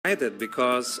Excited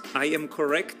because I am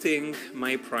correcting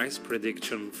my price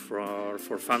prediction for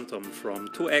Phantom from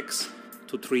 2x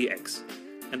to 3x,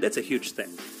 and that's a huge step.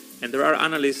 And there are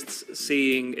analysts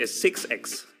seeing a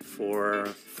 6x for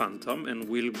Phantom, and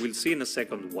we'll see in a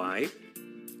second why.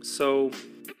 So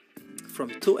from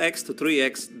 2x to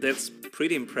 3x, that's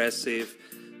pretty impressive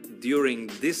during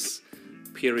this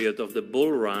period of the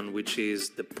bull run, which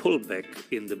is the pullback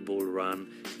in the bull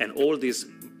run, and all this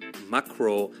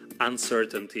macro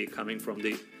uncertainty coming from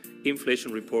the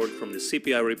inflation report, from the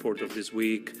CPI report of this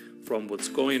week, from what's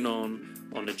going on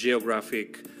a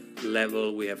geographic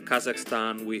level. We have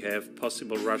Kazakhstan, we have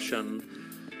possible Russian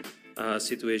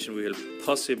situation, we have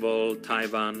possible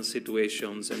Taiwan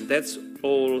situations, and that's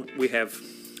all. We have,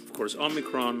 of course,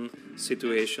 Omicron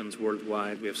situations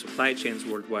worldwide, we have supply chains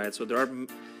worldwide, so there are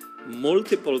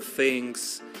multiple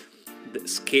things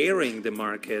scaring the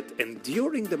market, and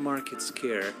during the market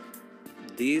scare,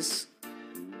 this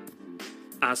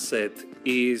asset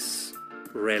is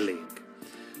rallying.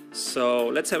 So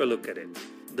let's have a look at it.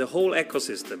 The whole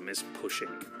ecosystem is pushing,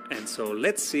 and so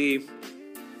let's see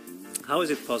how is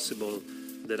it possible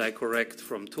that I correct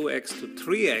from 2x to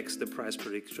 3x the price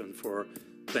prediction for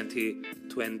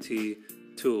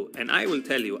 2022. And I will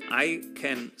tell you, I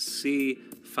can see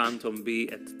Phantom be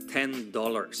at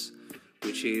 $10,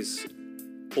 which is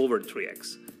over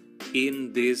 3x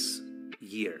in this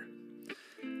year.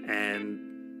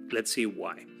 And let's see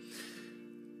why.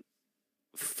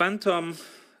 Phantom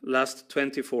last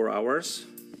 24 hours,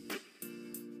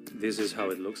 this is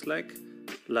how it looks like.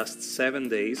 Last 7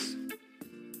 days,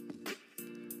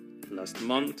 last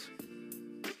month,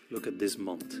 look at this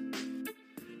month,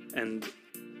 and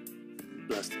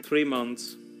last 3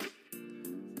 months,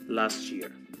 last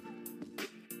year.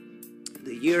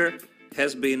 The year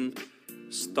has been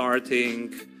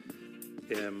starting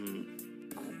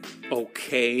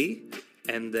okay,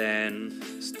 and then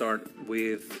start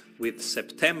with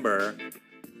September,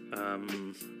 a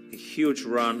huge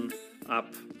run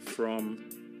up from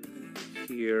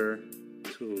here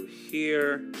to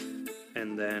here,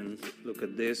 and then look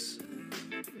at this,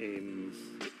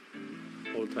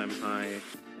 all-time high,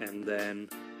 and then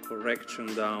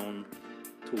correction down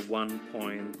to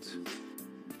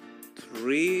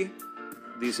 1.3.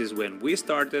 This is when we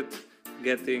started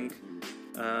getting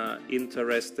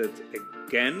interested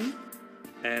again,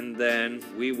 and then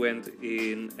we went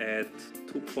in at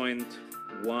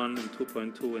 2.1 and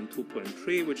 2.2 and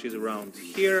 2.3, which is around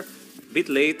here. Bit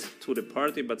late to the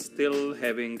party, but still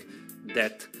having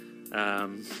that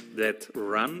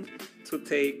run to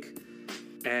take,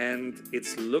 and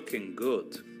it's looking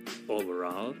good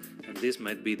overall, and this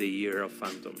might be the year of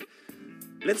Phantom.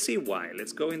 Let's see why.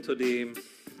 Let's go into the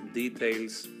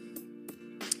details.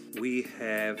 We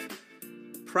have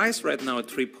price right now at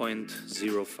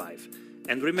 3.05,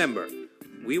 and remember,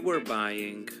 we were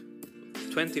buying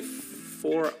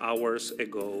 24 hours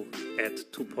ago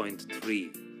at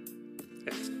 2.3,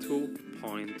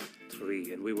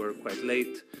 and we were quite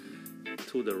late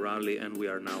to the rally, and we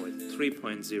are now at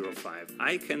 3.05.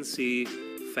 I can see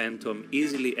Phantom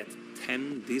easily at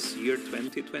 10 this year,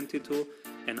 2022,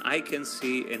 and I can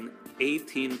see an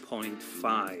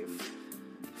 18.5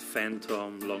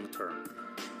 Phantom long term,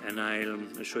 and I'll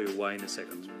show you why in a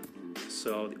second.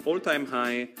 So the all-time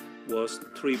high was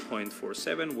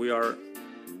 3.47. We are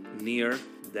near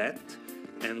that,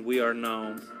 and we are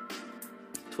now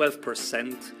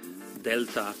 12%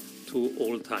 delta to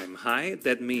all-time high.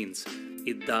 That means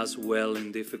it does well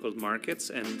in difficult markets,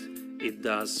 and it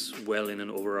does well in an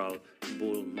overall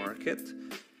bull market,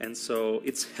 and so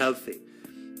it's healthy.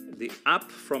 The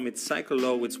up from its cycle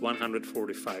low, it's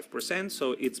 145%,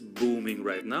 so it's booming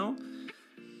right now,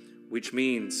 which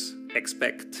means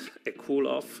expect a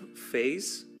cool-off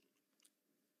phase.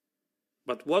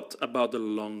 But what about the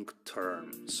long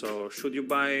term? So should you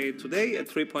buy today at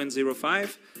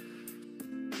 3.05?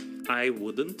 I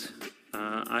wouldn't.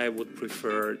 I would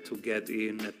prefer to get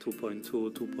in at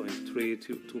 2.2, 2.3,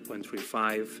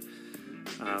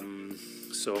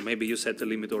 2.35. So maybe you set a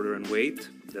limit order and wait.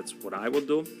 That's what I would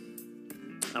do.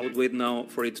 I would wait now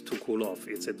for it to cool off.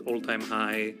 It's at all-time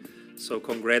high. So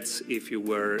congrats if you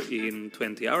were in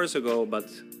 20 hours ago, but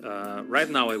right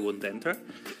now I wouldn't enter.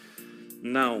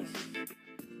 Now,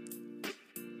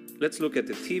 let's look at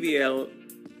the TVL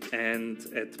and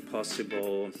at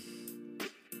possible.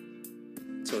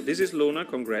 So this is Luna.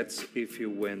 Congrats if you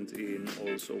went in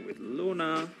also with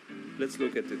Luna. Let's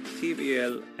look at the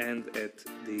TVL and at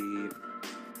the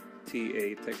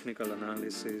TA, technical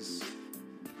analysis.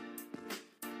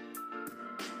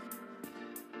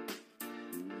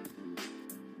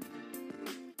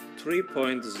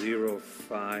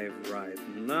 $3.05 right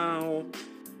now.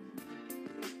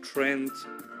 trend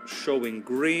showing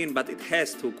green, but it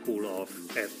has to cool off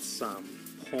at some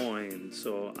point.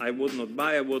 So I would not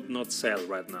buy, I would not sell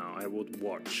right now. I would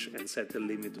watch and set a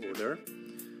limit order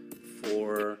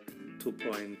for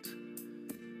 2.2,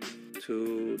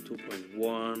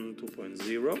 2.1,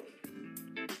 2.0.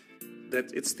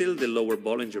 That it's still the lower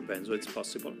Bollinger Band, so it's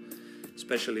possible,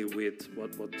 especially with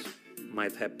what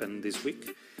might happen this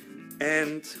week.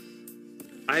 And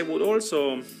I would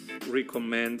also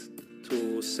recommend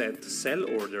to set sell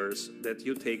orders that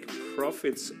you take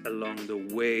profits along the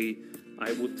way.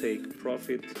 I would take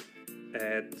profit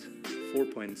at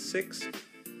 4.6.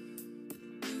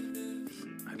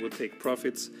 I would take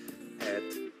profits at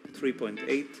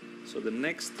 3.8. So the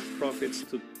next profits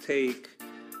to take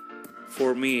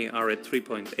for me are at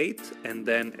 3.8 and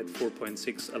then at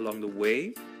 4.6 along the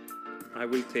way. I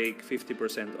will take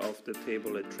 50% off the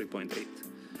table at 3.8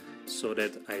 so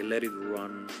that I let it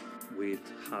run with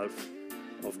half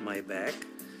of my bag,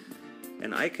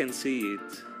 and I can see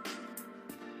it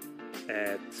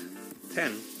at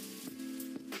 10.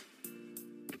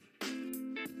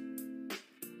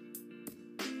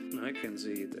 I can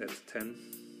see it at 10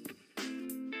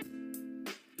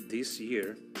 this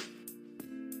year,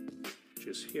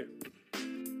 just here.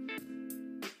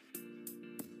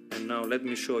 And now let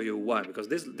me show you why, because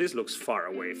this looks far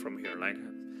away from here. Like,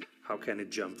 how can it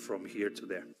jump from here to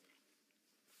there?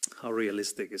 How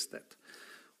realistic is that?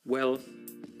 Well,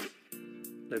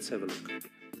 let's have a look.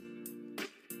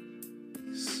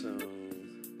 So,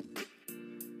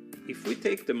 if we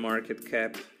take the market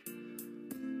cap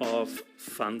of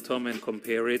Phantom and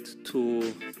compare it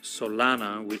to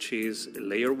Solana, which is a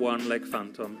layer 1 like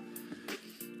Phantom,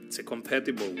 it's a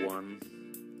compatible one,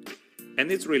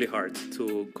 and it's really hard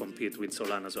to compete with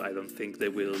Solana, so I don't think they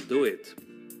will do it,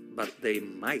 but they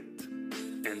might.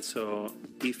 And so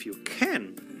if you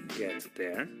can get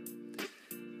there,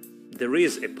 there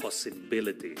is a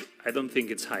possibility. I don't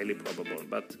think it's highly probable,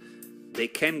 but they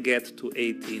can get to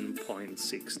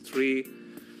 18.63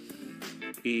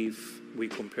 if we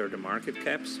compare the market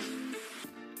caps.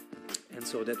 And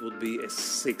so that would be a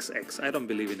 6x. I don't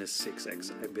believe in a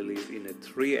 6x. I believe in a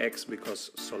 3x because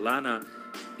Solana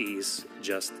is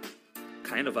just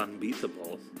kind of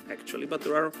unbeatable, actually. But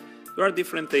there are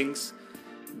different things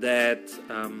that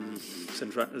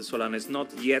Solana is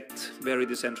not yet very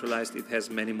decentralized. It has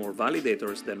many more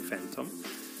validators than Phantom.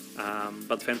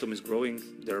 But Phantom is growing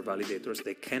their validators.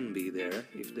 They can be there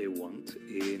if they want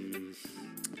in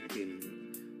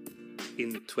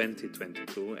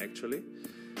 2022, actually,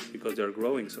 because they're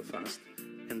growing so fast.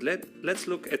 And let's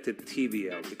look at the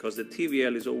TVL, because the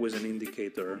TVL is always an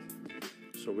indicator.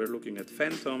 So we're looking at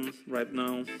Phantom right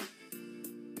now.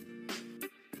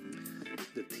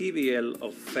 The TVL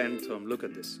of Phantom, look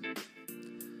at this.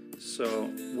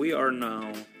 So we are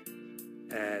now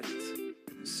at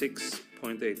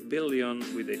 6.8 billion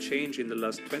with a change in the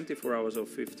last 24 hours of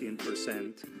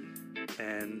 15%.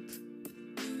 And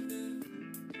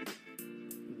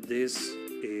this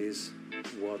is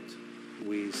what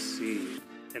we see.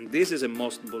 And this is a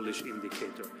most bullish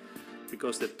indicator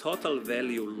because the total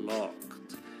value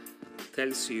locked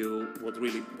tells you what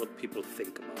people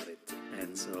think about it.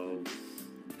 And so,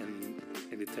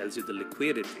 and it tells you the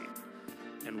liquidity.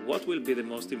 And what will be the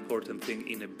most important thing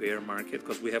in a bear market,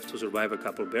 because we have to survive a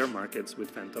couple bear markets with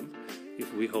Phantom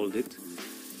if we hold it.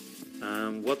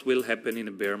 What will happen in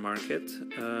a bear market?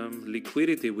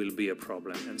 Liquidity will be a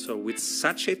problem. And so with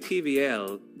such a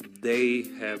TVL, they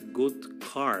have good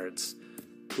cards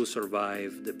to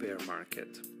survive the bear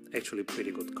market. Actually,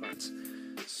 pretty good cards.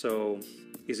 So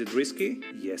is it risky?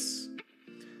 Yes.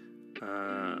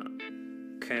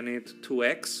 Can it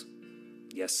 2x?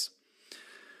 Yes.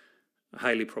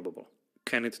 Highly probable.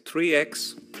 Can it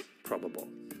 3x? Probable.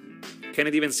 Can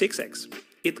it even 6x?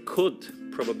 It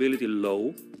could. Probability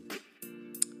low.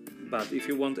 But if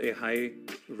you want a high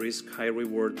risk, high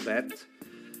reward bet,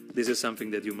 this is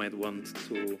something that you might want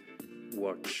to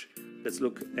watch. Let's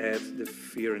look at the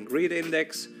Fear and Greed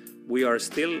Index. We are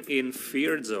still in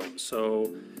fear zone,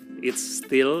 so it's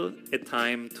still a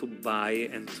time to buy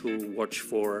and to watch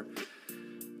for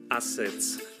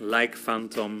assets like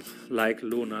Phantom, like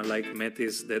Luna, like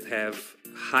Metis that have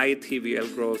high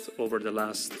TVL growth over the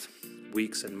last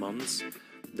weeks and months,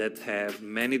 that have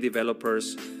many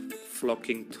developers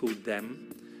flocking to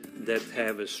them, that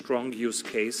have a strong use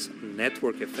case,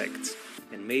 network effects,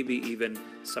 and maybe even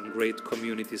some great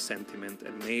community sentiment,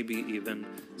 and maybe even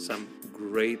some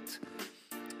great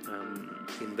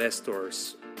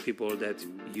investors, people that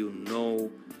you know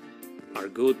are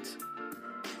good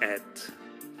at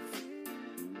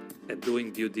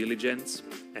doing due diligence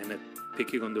and at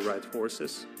picking on the right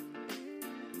horses.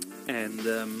 And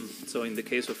so in the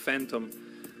case of Phantom,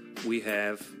 we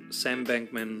have Sam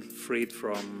Bankman Fried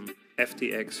from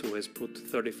FTX, who has put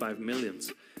 35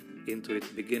 millions into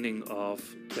it beginning of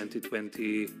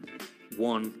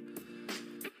 2021.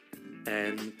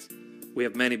 And we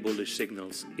have many bullish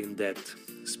signals in that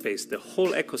space. The whole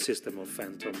ecosystem of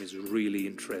Phantom is really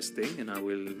interesting, and I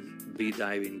will be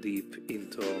diving deep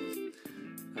into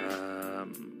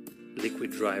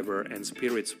Liquid Driver and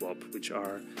Spirit Swap, which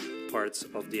are parts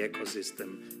of the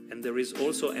ecosystem. And there is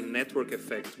also a network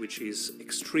effect which is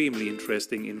extremely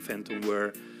interesting in Phantom,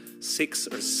 where 6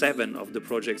 or 7 of the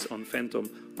projects on Phantom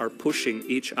are pushing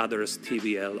each other's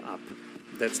TVL up.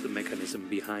 That's the mechanism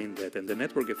behind that, and the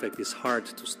network effect is hard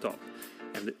to stop.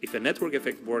 And if a network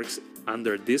effect works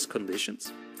under these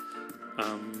conditions,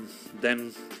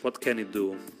 then what can it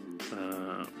do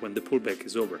when the pullback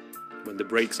is over, when the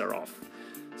brakes are off?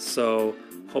 So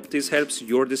hope this helps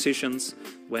your decisions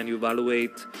when you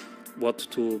evaluate what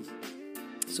to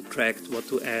subtract, what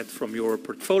to add from your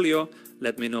portfolio.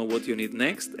 Let me know what you need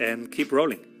next, and keep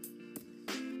rolling.